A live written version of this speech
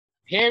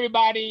Hey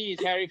everybody,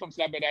 it's Harry from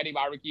Celebrity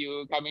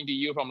Barbecue coming to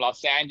you from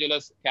Los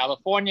Angeles,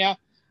 California.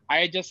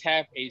 I just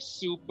have a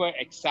super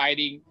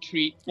exciting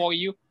treat for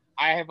you.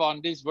 I have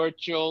on this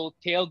virtual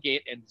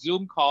tailgate and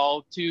Zoom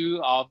call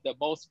two of the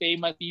most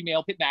famous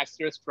female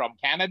pitmasters from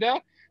Canada,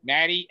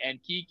 Maddie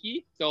and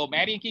Kiki. So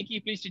Maddie and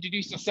Kiki, please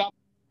introduce yourself.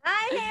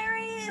 Hi,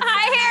 Harry.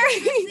 Hi,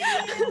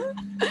 Harry.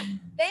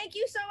 Thank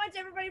you so much,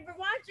 everybody, for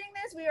watching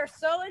this. We are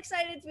so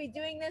excited to be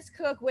doing this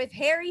cook with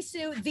Harry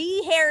Soo,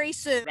 the Harry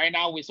Soo. Right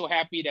now, we're so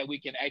happy that we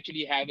can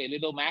actually have a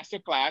little master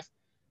class.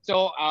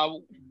 So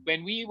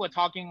when we were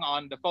talking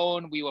on the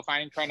phone, we were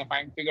trying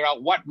to figure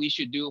out what we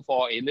should do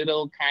for a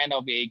little kind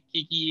of a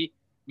Kiki,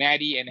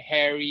 Maddie, and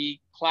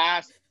Harry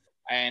class.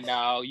 And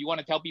you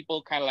want to tell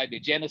people kind of like the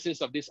genesis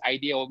of this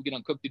idea, what we're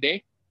going to cook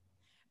today?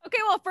 Okay,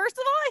 well, first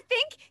of all, I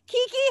think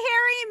Kiki,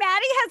 Harry, and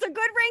Maddie has a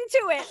good ring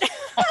to it.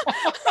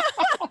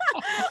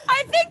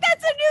 I think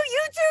that's a new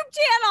YouTube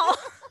channel.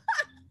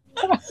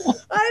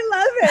 I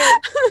love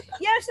it.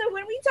 Yeah, so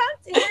when we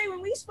talked to Harry,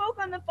 when we spoke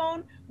on the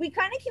phone, we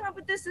kind of came up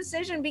with this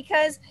decision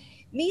because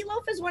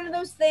meatloaf is one of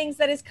those things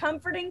that is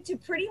comforting to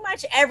pretty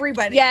much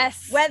everybody.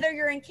 Yes. Whether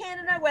you're in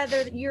Canada,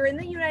 whether you're in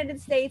the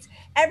United States,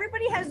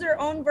 everybody has their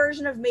own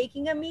version of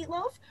making a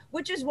meatloaf,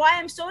 which is why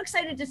I'm so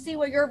excited to see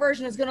what your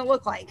version is going to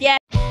look like. Yeah.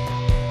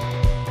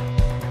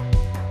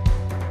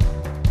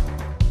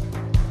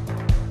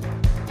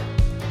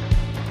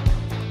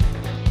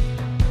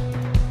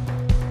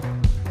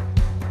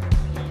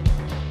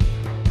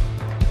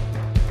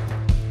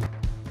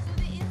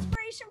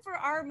 For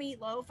our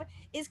meatloaf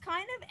is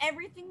kind of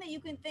everything that you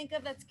can think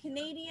of that's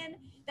Canadian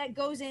that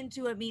goes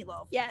into a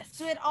meatloaf. Yes.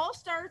 So it all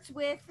starts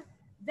with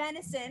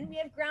venison. We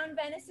have ground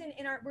venison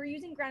we're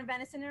using ground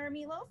venison in our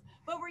meatloaf,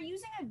 but we're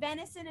using a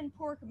venison and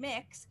pork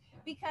mix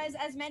because,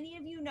 as many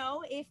of you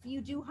know, if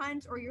you do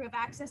hunt or you have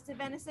access to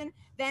venison,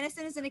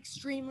 venison is an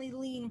extremely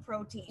lean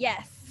protein.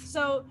 Yes.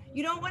 So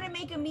you don't want to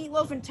make a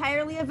meatloaf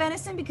entirely of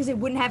venison because it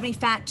wouldn't have any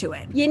fat to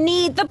it. You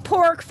need the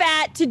pork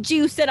fat to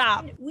juice it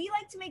up. We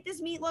like to make this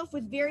meatloaf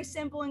with very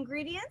simple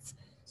ingredients.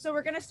 So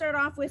we're going to start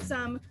off with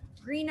some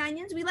green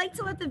onions. We like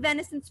to let the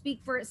venison speak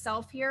for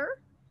itself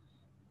here.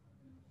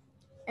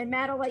 And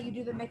Matt will let you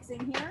do the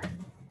mixing here.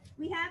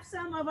 We have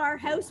some of our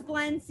house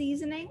blend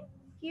seasoning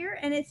here,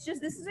 and this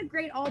is a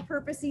great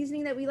all-purpose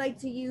seasoning that we like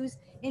to use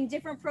in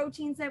different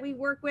proteins that we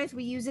work with.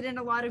 We use it in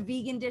a lot of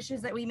vegan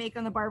dishes that we make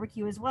on the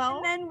barbecue as well.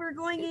 And then we're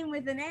going in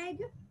with an egg.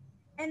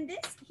 And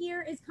this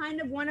here is kind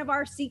of one of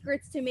our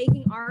secrets to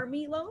making our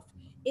meatloaf,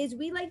 is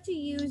we like to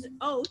use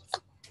oats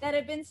that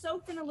have been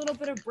soaked in a little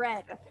bit of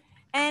bread.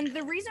 And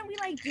the reason we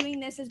like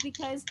doing this is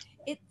because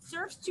it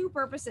serves two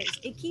purposes.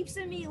 It keeps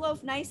the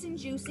meatloaf nice and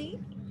juicy,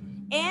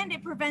 and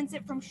it prevents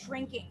it from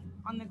shrinking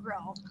on the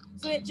grill.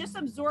 So it just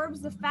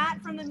absorbs the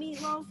fat from the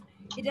meatloaf.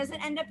 It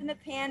doesn't end up in the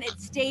pan. It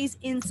stays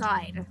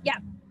inside. Yep.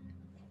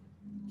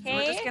 Okay. So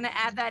we're just going to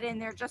add that in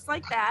there just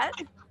like that.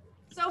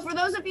 So for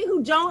those of you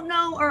who don't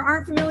know or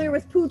aren't familiar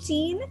with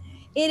poutine,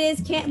 it is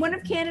one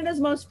of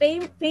Canada's most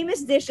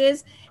famous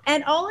dishes.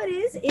 And all it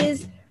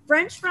is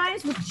French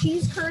fries with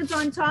cheese curds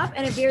on top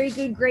and a very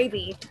good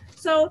gravy.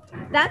 So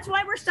that's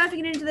why we're stuffing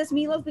it into this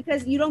meatloaf,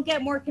 because you don't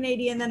get more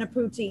Canadian than a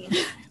poutine.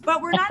 But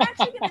we're not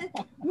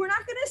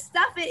gonna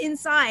stuff it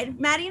inside.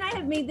 Maddie and I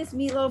have made this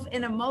meatloaf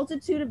in a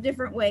multitude of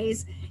different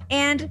ways,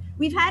 and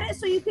we've had it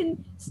so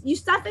you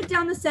stuff it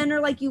down the center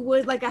like you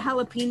would like a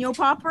jalapeno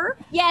popper.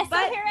 Yes. So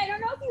here, I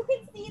don't know if you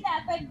can see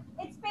that, but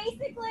it's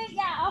basically a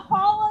not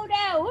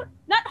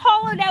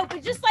hollowed out,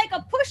 but just like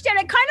a pushed out.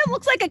 It kind of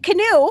looks like a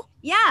canoe.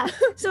 Yeah.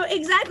 So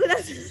exactly,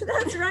 that's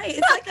right.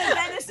 It's like a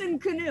venison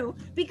canoe,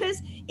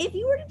 because if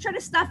you were to try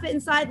to stuff it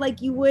inside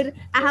like you would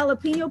a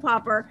jalapeno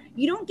popper,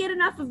 you don't get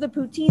enough of the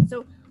poutine.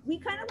 So we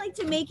kind of like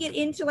to make it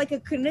into like a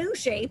canoe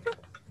shape.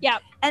 Yeah.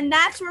 And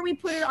that's where we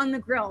put it on the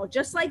grill,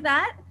 just like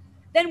that.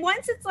 Then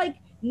once it's like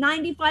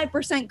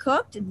 95%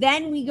 cooked,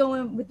 then we go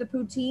in with the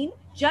poutine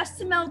just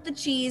to melt the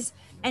cheese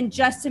and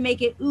just to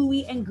make it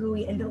ooey and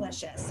gooey and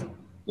delicious.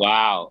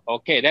 Wow.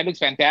 Okay, that looks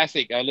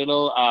fantastic. A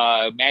little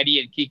Maddie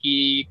and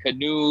Kiki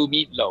canoe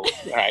meatloaf,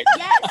 right?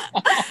 Yes.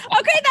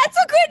 Okay, that's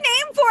a good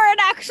name for it,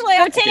 actually.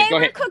 So today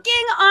we're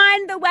cooking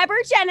on the Weber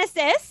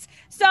Genesis.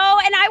 So,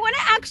 and I want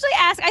to actually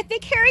ask, I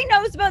think Harry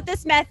knows about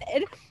this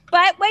method,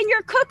 but when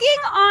you're cooking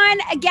on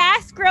a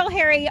gas grill,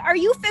 Harry, are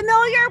you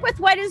familiar with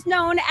what is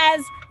known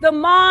as the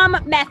mom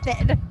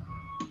method?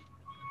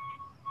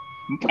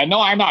 No,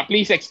 I'm not.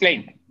 Please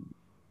explain.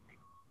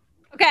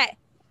 Okay.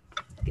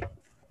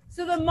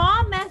 So the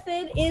mom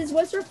method is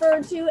what's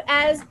referred to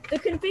as the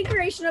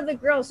configuration of the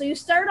grill. So you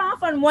start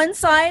off on one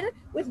side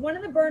with one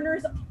of the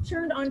burners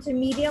turned onto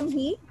medium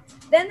heat.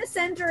 Then the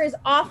center is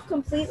off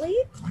completely.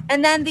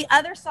 And then the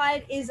other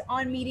side is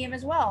on medium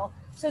as well.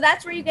 So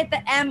that's where you get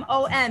the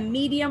MOM,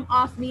 medium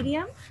off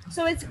medium.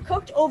 So it's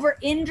cooked over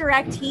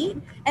indirect heat.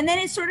 And then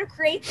it sort of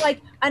creates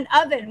like an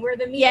oven where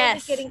the meat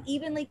is getting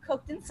evenly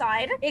cooked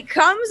inside. It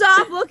comes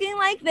off looking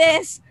like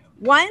this.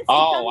 Once it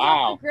comes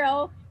off the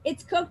grill,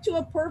 it's cooked to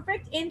a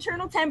perfect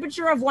internal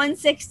temperature of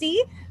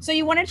 160. So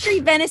you want to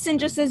treat venison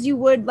just as you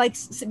would, like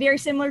very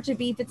similar to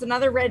beef. It's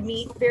another red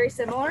meat, very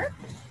similar.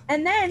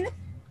 And then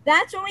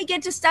that's when we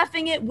get to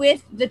stuffing it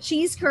with the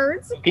cheese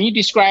curds. Can you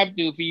describe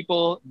to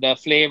people the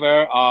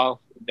flavor of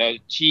the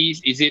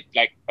cheese? Is it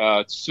like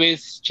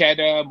Swiss,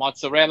 cheddar,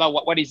 mozzarella?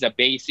 What is the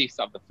basis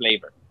of the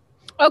flavor?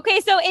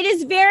 Okay, so it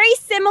is very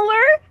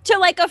similar to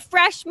like a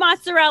fresh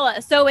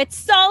mozzarella. So it's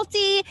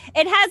salty.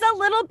 It has a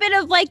little bit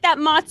of like that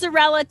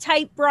mozzarella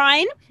type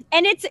brine.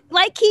 And it's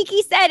like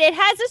Kiki said, it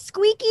has a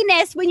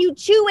squeakiness when you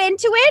chew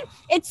into it.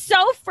 It's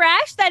so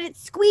fresh that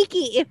it's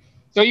squeaky.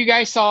 So you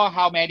guys saw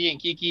how Maddie and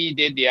Kiki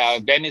did their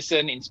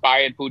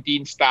venison-inspired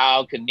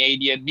poutine-style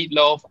Canadian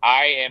meatloaf.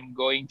 I am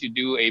going to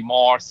do a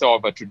more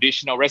sort of a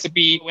traditional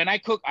recipe. When I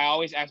cook, I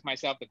always ask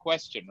myself the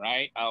question,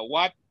 right?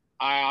 What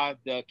are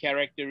the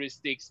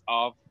characteristics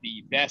of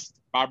the best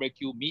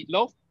barbecue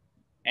meatloaf?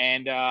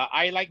 And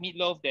I like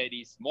meatloaf that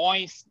is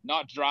moist,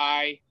 not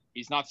dry,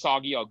 is not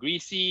soggy or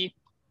greasy.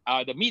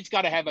 The meat's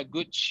got to have a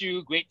good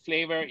chew, great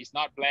flavor. It's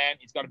not bland.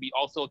 It's got to be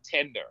also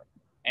tender.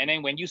 And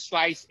then when you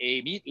slice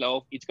a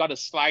meatloaf, it's got to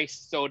slice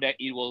so that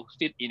it will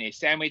fit in a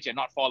sandwich and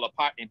not fall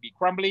apart and be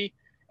crumbly.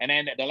 And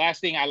then the last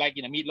thing I like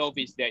in a meatloaf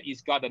is that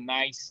it's got a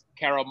nice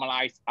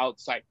caramelized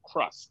outside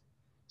crust.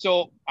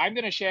 So I'm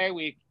going to share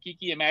with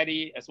Kiki and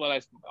Maddie, as well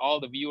as all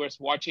the viewers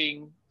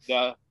watching,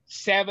 the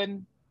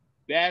 7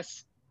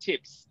 best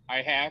tips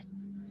I have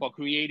for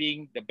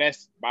creating the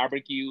best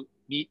barbecue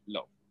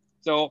meatloaf.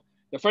 So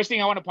the first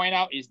thing I want to point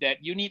out is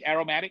that you need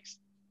aromatics.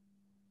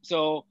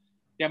 So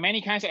there are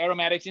many kinds of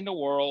aromatics in the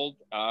world.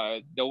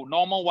 The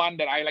normal one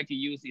that I like to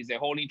use is a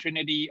holy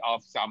trinity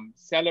of some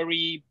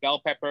celery,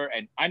 bell pepper,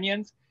 and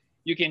onions.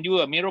 You can do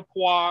a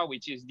mirepoix,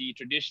 which is the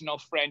traditional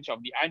French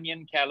of the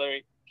onion,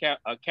 carrot,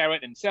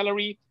 and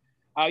celery.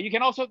 You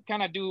can also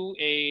kind of do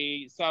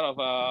a sort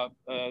of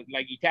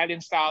like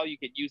Italian style. You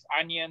can use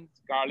onions,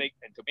 garlic,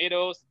 and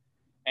tomatoes.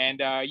 And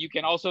you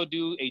can also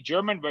do a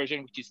German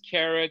version, which is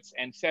carrots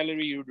and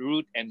celery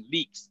root and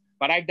leeks.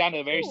 But I've done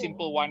a very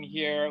simple one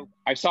here.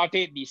 I've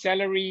sauteed the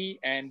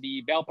celery and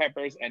the bell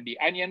peppers and the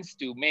onions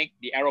to make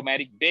the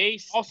aromatic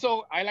base.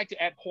 Also, I like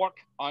to add pork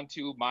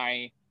onto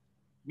my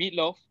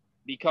meatloaf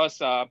because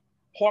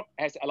pork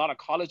has a lot of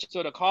collagen.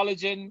 So the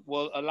collagen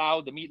will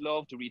allow the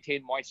meatloaf to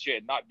retain moisture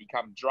and not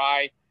become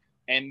dry.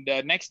 And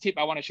the next tip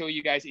I want to show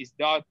you guys is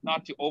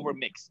not to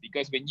overmix,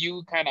 because when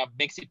you kind of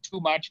mix it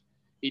too much,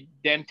 it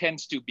then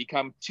tends to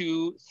become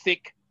too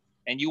thick.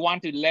 And you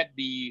want to let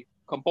the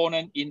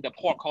component in the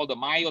pork called the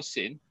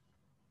myosin.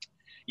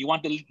 You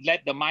want to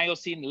let the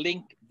myosin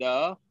link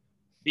the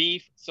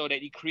beef so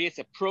that it creates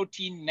a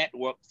protein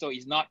network so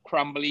it's not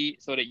crumbly,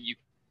 so that you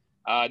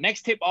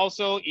next tip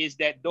also is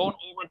that don't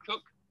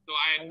overcook. So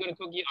I'm going to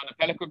cook it on a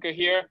pellet cooker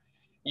here.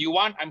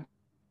 I'm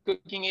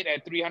cooking it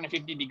at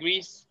 350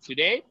 degrees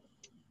today,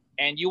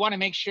 and you want to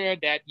make sure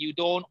that you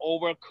don't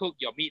overcook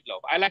your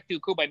meatloaf. I like to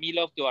cook my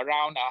meatloaf to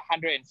around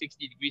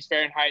 160 degrees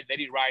Fahrenheit, let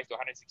it rise to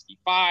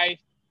 165.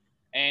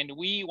 And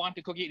we want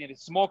to cook it in a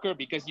smoker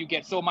because you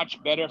get so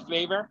much better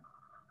flavor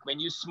when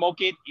you smoke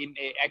it in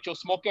an actual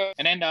smoker.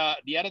 And then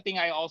the other thing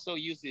I also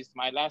use is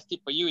my last tip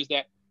for you is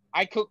that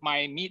I cook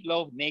my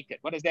meatloaf naked.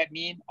 What does that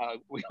mean?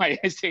 When I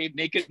say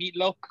naked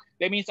meatloaf,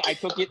 that means I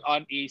cook it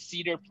on a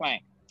cedar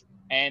plank.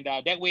 And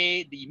that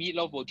way the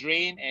meatloaf will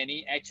drain,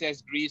 any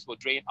excess grease will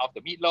drain off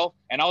the meatloaf.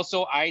 And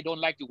also I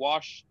don't like to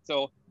wash.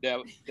 So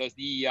the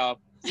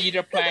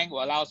cedar plank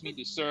will allows me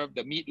to serve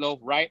the meatloaf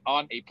right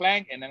on a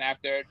plank. And then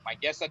after my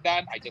guests are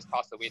done, I just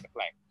toss away the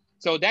plank.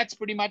 So that's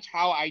pretty much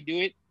how I do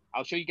it.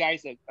 I'll show you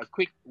guys a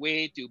quick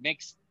way to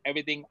mix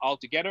everything all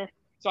together.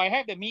 So I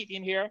have the meat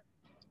in here.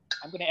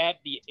 I'm going to add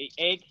the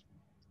egg.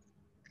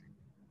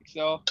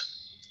 So,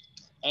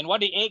 and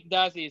what the egg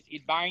does is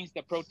it binds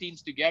the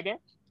proteins together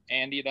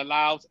and it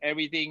allows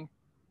everything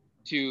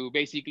to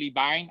basically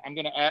bind. I'm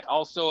going to add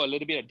also a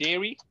little bit of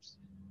dairy.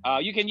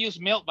 You can use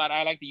milk, but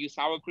I like to use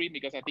sour cream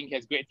because I think it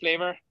has great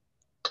flavor.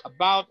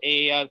 About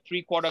a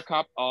 3/4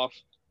 cup of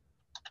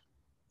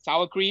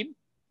sour cream,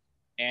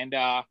 and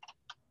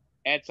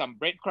add some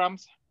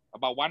breadcrumbs,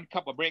 about 1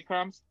 cup of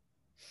breadcrumbs.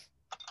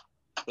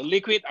 The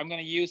liquid I'm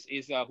going to use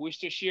is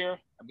Worcestershire.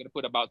 I'm going to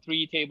put about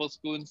 3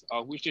 tablespoons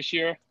of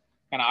Worcestershire,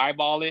 kind of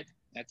eyeball it.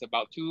 That's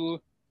about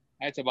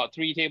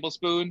 3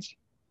 tablespoons.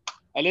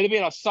 A little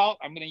bit of salt.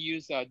 I'm going to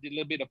use a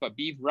little bit of a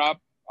beef rub,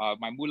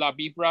 my moolah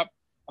beef rub.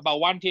 About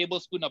 1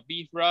 tablespoon of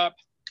beef rub,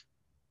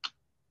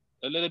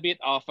 a little bit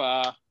of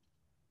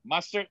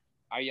mustard.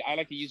 I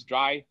like to use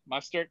dry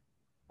mustard.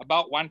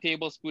 About 1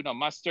 tablespoon of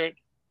mustard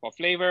for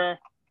flavor,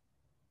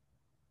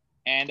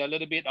 and a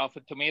little bit of a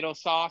tomato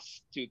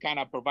sauce to kind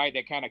of provide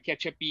that kind of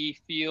ketchup-y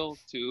feel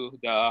to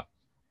the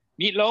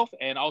meatloaf,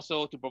 and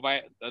also to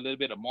provide a little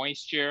bit of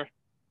moisture.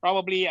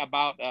 Probably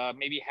about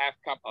maybe half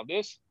cup of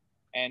this,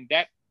 and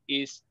that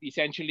is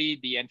essentially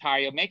the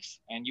entire mix.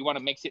 And you want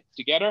to mix it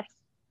together.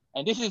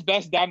 And this is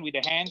best done with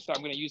the hands. So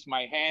I'm going to use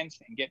my hands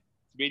and get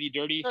really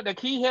dirty. So the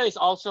key here is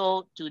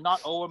also to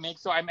not overmix.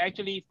 So I'm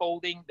actually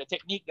folding, the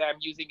technique that I'm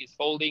using is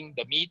folding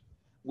the meat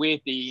with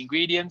the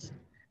ingredients.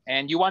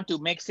 And you want to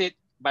mix it,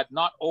 but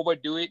not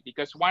overdo it,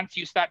 because once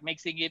you start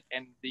mixing it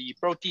and the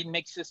protein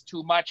mixes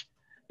too much,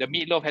 the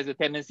meatloaf has a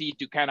tendency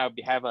to kind of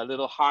have a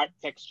little hard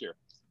texture.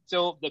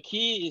 So the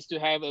key is to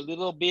have a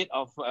little bit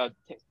of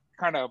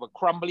kind of a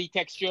crumbly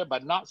texture,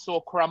 but not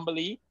so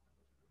crumbly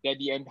that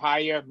the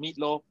entire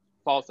meatloaf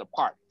falls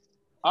apart.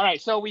 All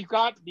right, so we've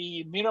got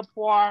the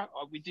mirepoix,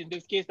 which in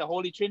this case, the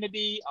holy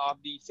trinity of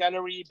the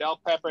celery, bell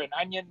pepper, and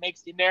onion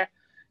mixed in there.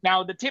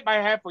 Now, the tip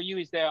I have for you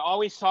is that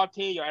always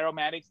saute your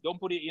aromatics. Don't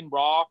put it in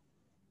raw.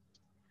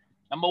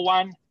 Number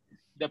one,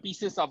 the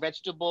pieces of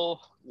vegetable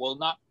will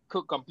not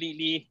cook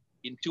completely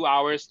in 2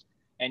 hours,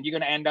 and you're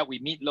gonna end up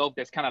with meatloaf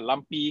that's kind of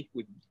lumpy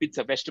with bits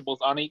of vegetables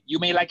on it. You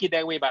may like it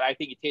that way, but I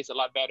think it tastes a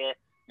lot better.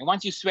 And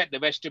once you sweat the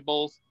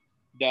vegetables,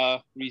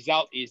 the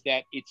result is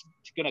that it's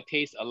gonna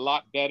taste a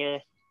lot better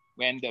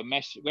when the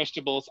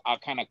vegetables are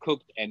kind of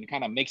cooked and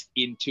kind of mixed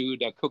into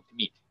the cooked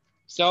meat.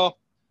 So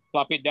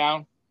plop it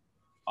down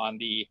on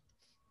the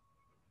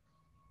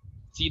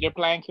cedar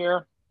plank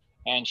here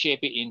and shape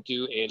it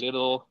into a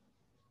little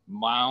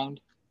mound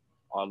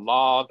or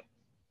log.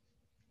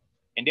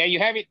 And there you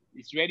have it.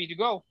 It's ready to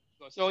go.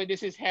 So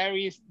this is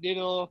Harry's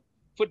little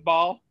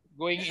football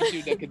going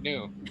into the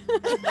canoe.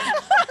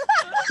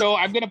 So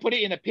I'm gonna put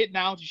it in a pit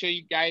now to show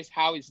you guys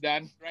how it's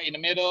done. Right in the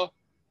middle.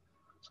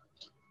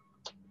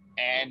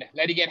 And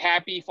let it get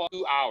happy for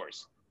 2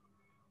 hours.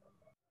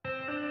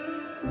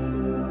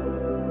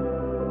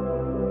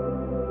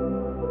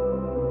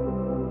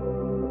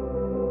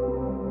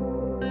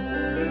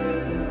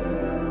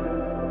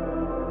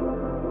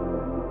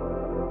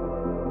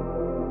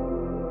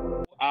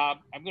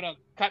 I'm gonna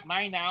cut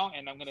mine now,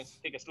 and I'm gonna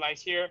take a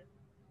slice here.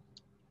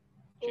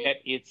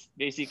 It's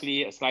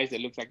basically a slice that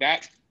looks like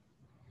that.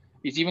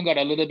 It's even got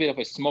a little bit of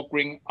a smoke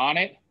ring on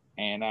it.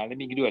 And let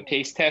me do a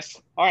taste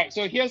test. All right,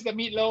 so here's the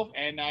meatloaf,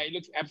 and it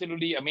looks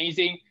absolutely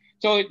amazing.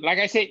 So, like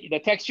I said, the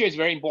texture is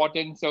very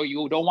important. So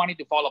you don't want it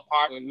to fall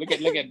apart. Look at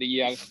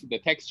the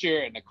texture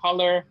and the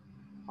color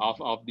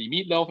of the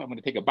meatloaf. I'm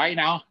gonna take a bite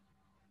now.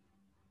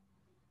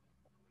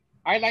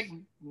 I like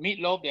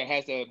meatloaf that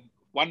has a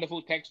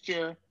wonderful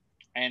texture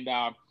and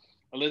a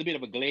little bit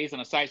of a glaze on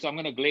the side. So I'm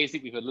gonna glaze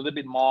it with a little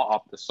bit more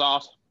of the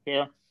sauce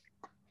here.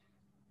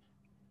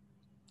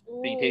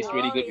 I think it tastes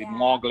really good with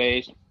more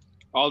glaze.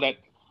 All that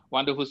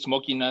wonderful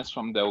smokiness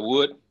from the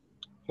wood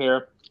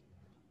here.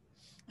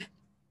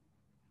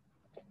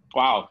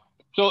 Wow.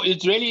 So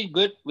it's really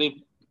good with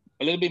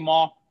a little bit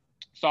more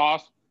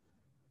sauce.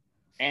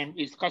 And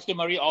it's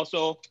customary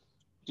also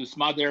to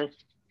smother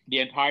the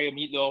entire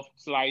meatloaf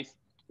slice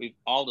with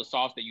all the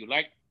sauce that you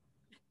like.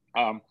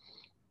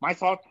 My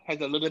sauce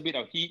has a little bit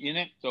of heat in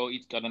it, so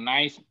it's got a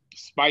nice,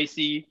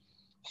 spicy,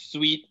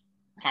 sweet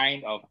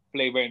kind of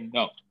flavor and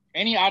note.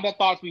 Any other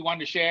thoughts we want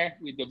to share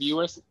with the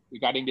viewers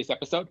regarding this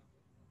episode?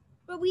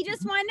 But we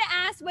just wanted to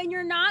ask, when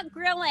you're not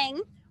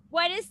grilling,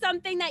 what is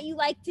something that you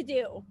like to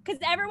do? Because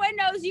everyone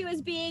knows you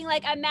as being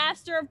like a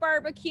master of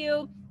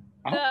barbecue,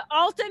 the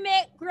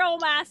ultimate grill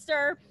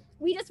master.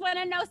 We just want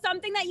to know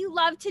something that you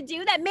love to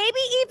do that maybe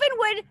even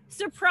would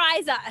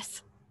surprise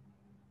us.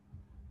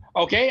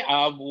 Okay,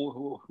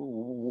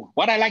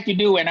 what I like to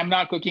do when I'm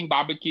not cooking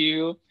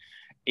barbecue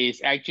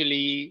is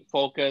actually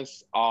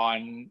focus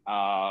on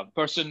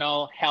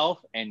personal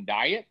health and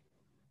diet.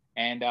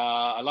 And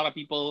a lot of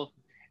people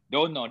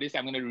don't know this.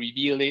 I'm going to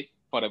reveal it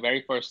for the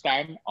very first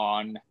time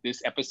on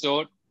this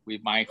episode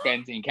with my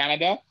friends in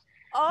Canada.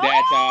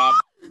 That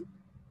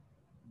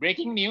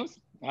breaking news,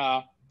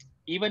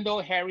 even though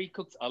Harry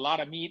cooks a lot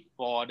of meat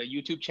for the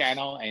YouTube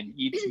channel and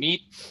eats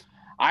meat,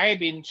 I've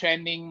been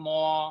trending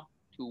more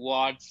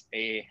towards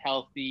a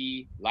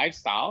healthy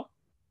lifestyle.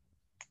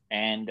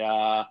 And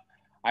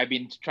I've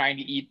been trying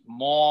to eat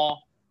more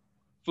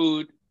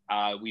food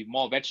with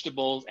more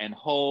vegetables and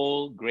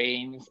whole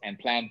grains and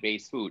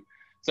plant-based food.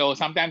 So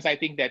sometimes I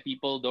think that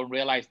people don't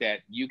realize that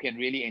you can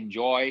really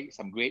enjoy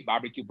some great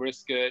barbecue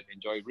brisket,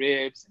 enjoy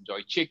ribs,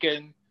 enjoy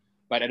chicken,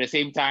 but at the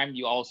same time,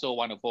 you also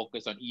want to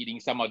focus on eating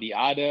some of the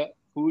other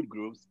food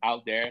groups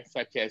out there,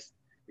 such as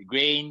the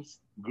grains,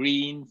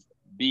 greens,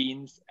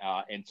 beans,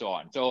 and so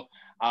on. So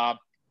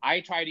I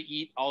try to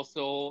eat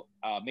also,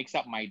 mix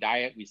up my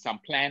diet with some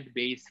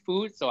plant-based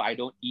food, so I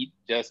don't eat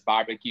just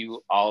barbecue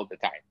all the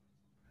time.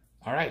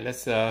 All right,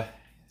 let's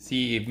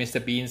see if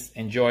Mr. Beans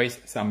enjoys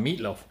some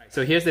meatloaf.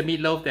 So here's the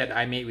meatloaf that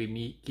I made with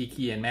me,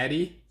 Kiki and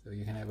Maddie. So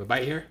you can have a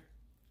bite here.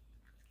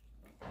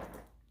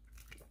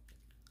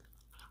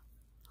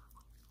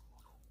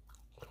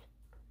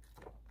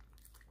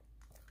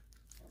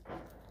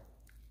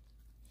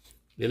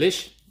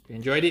 Delish, you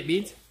enjoyed it,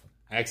 Beans?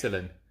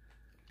 Excellent.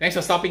 Thanks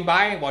for stopping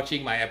by and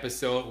watching my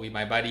episode with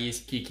my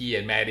buddies Kiki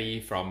and Maddie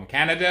from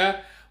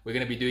Canada. We're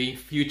going to be doing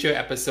future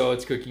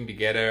episodes cooking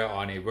together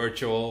on a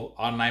virtual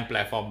online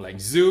platform like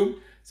Zoom.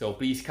 So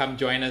please come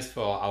join us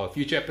for our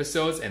future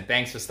episodes, and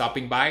thanks for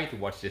stopping by to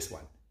watch this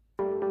one.